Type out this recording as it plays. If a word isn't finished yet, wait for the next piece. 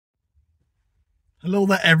Hello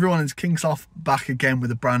there everyone, it's King Sloth back again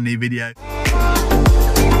with a brand new video.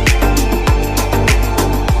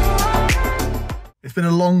 It's been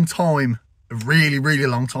a long time, a really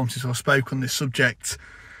long time since I spoke on this subject,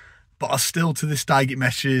 but I still to this day get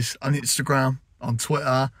messages on Instagram, on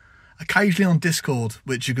Twitter, occasionally on Discord,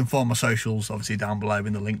 which you can find my socials obviously down below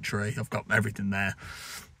in the link tree. I've got everything there.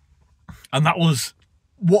 And that was,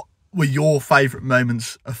 what were your favourite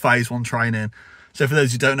moments of Phase 1 training? So for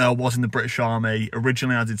those who don't know, I was in the British Army.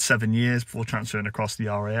 Originally, I did 7 years before transferring across the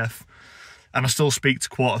RAF. And I still speak to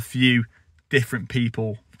quite a few different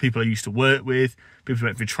people I used to work with, people I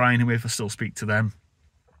went through training with. I still speak to them.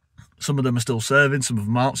 Some of them are still serving, some of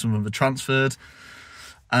them aren't, some of them are transferred.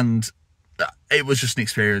 And it was just an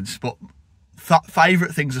experience. But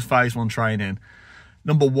favourite things of Phase 1 training,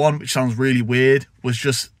 number one, which sounds really weird, was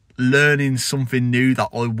just learning something new that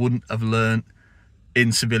I wouldn't have learned in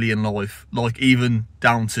civilian life. Like, even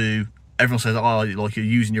down to, everyone says, oh, like, you're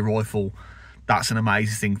using your rifle, that's an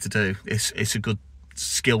amazing thing to do. It's a good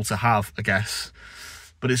skill to have, I guess.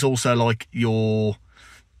 But it's also like your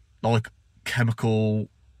chemical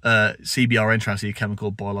CBR entrance, your chemical,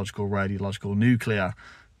 biological, radiological, nuclear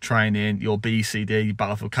training, your BCD,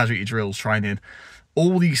 battlefield casualty drills training.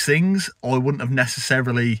 All these things I wouldn't have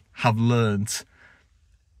necessarily have learnt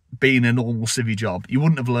being a normal civvy job. You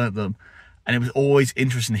wouldn't have learnt them. And it was always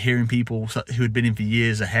interesting hearing people who had been in for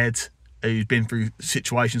years ahead, who'd been through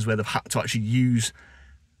situations where they've had to actually use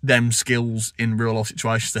them skills in real life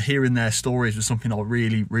situations. So hearing their stories was something I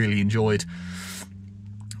really enjoyed.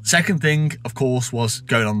 Second thing, of course, was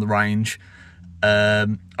going on the range. I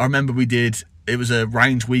remember it was a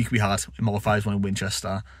range week we had in my Phase 1 in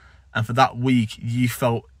Winchester. And for that week, you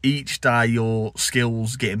felt each day your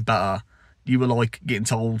skills getting better. You were like getting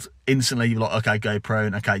told instantly, you were like, okay, go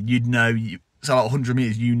prone. Okay, so like 100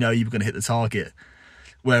 meters, you know you were going to hit the target.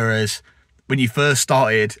 Whereas when you first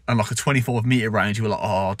started on like a 25 meter range, you were like,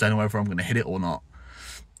 oh, I don't know whether I'm going to hit it or not.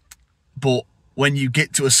 But when you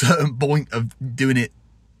get to a certain point of doing it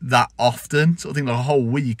that often, sort of thing, like a whole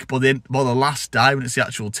week, but then by the last day when it's the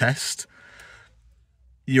actual test,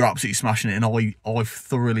 you're absolutely smashing it. And I've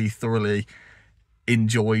thoroughly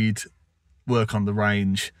enjoyed work on the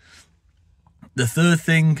range. The third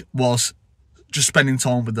thing was just spending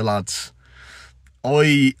time with the lads. Before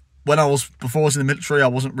I was in the military, I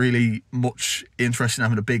wasn't really much interested in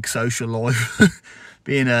having a big social life,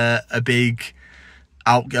 being a big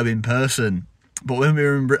outgoing person. But when we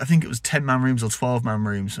were in, I think it was 10-man rooms or 12-man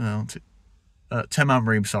rooms. 10-man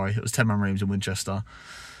rooms, sorry. It was 10-man rooms in Winchester.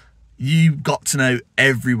 You got to know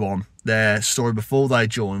everyone, their story before they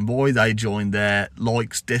joined, why they joined, their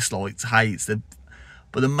likes, dislikes, hates.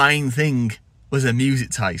 But the main thing was their music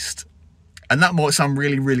taste. And that might sound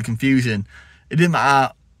really confusing. It didn't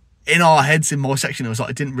matter, in our heads, in my section, it was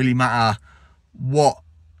like, it didn't really matter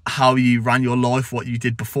how you ran your life, what you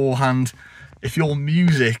did beforehand. If your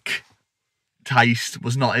music taste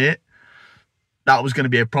was not it, that was going to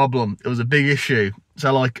be a problem. It was a big issue.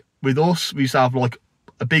 So like with us, we used to have like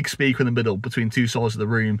a big speaker in the middle between two sides of the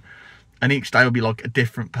room, and each day would be like a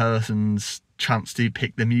different person's chance to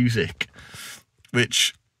pick the music,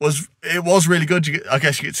 which was really good. I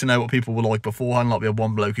guess you get to know what people were like beforehand. Like we had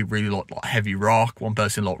one bloke who really liked like heavy rock, one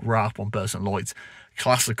person liked rap, one person liked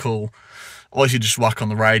classical. I used to just whack on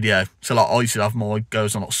the radio. So like I used to have my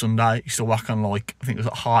goes on like Sunday. I used to whack on like, I think it was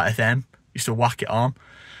like Heart FM. Used to whack it on,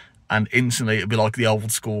 and instantly it'd be like the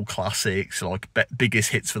old school classics, like biggest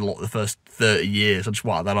hits for like the first 30 years. I just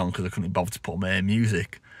whacked that on because I couldn't bother to put my own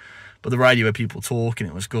music. But the radio had people talking,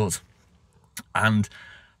 it was good. And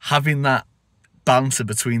having that banter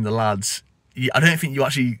between the lads, I don't think you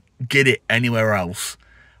actually get it anywhere else.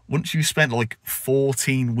 Once you spent like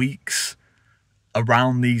 14 weeks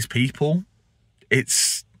around these people,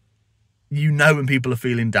 it's, you know when people are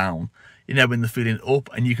feeling down, you know when they're feeling up,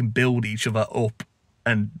 and you can build each other up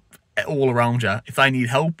and all around you. If they need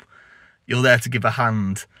help, you're there to give a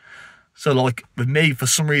hand. So like with me, for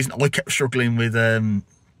some reason, I kept struggling with,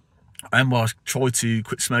 I tried to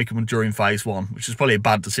quit smoking during Phase 1, which is probably a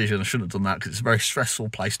bad decision. I shouldn't have done that because it's a very stressful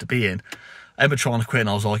place to be in. I remember trying to quit, and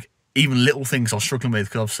I was like, even little things I was struggling with,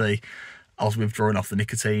 because obviously I was withdrawing off the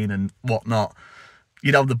nicotine and whatnot.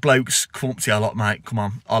 You'd have the blokes come up to you like, mate, come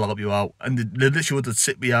on, I'll help you out. And they literally would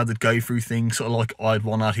sit me, they'd go through things, sort of like I had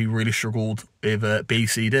one lad who really struggled with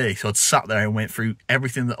BCD. So I'd sat there and went through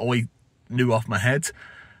everything that I knew off my head.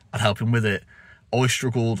 I'd help him with it. I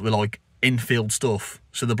struggled with like infield stuff.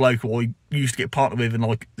 So the bloke who I used to get partnered with in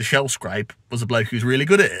like the shell scrape was a bloke who was really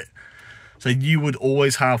good at it. So you would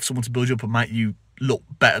always have someone to build you up and make you look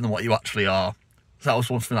better than what you actually are. So that was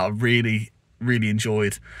one thing that I really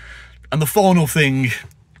enjoyed. And the final thing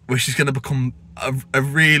which is going to become a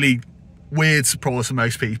really weird surprise for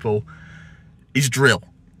most people, is drill.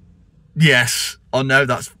 Yes, I know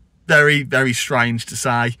that's very, very strange to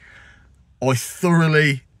say. I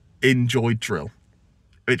thoroughly enjoyed drill,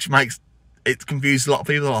 which makes it confused a lot of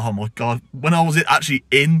people. Like, oh my God, when I was actually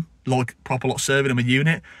in like proper like serving in a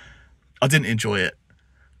unit, I didn't enjoy it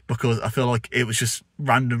because I feel like it was just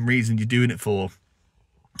random reason you're doing it for.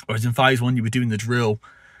 Whereas in phase one, you were doing the drill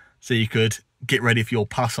so you could get ready for your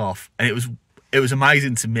pass off, and it was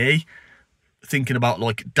amazing to me thinking about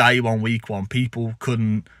like day one, week one, people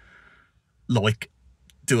couldn't like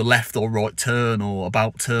do a left or right turn or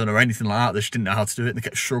about turn or anything like that. They just didn't know how to do it. They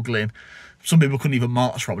kept struggling. Some people couldn't even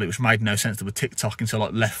march properly, which made no sense. They were tick-tocking, so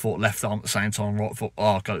like left foot, left arm at the same time, right foot.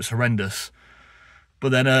 Oh God, it's horrendous.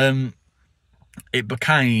 But then it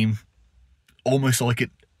became almost like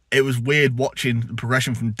it was weird watching the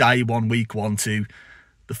progression from day one, week one, to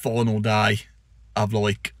the final day of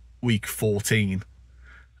like week 14.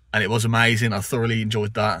 And it was amazing. I thoroughly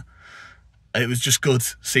enjoyed that. It was just good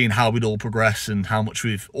seeing how we'd all progress and how much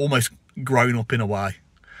we've almost grown up in a way.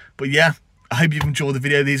 But yeah, I hope you've enjoyed the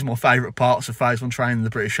video. These are my favourite parts of phase one training in the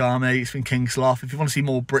British Army. It's been King Sloth. If you want to see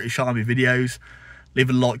more British Army videos, leave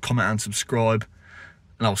a like, comment and subscribe.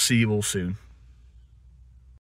 And I'll see you all soon.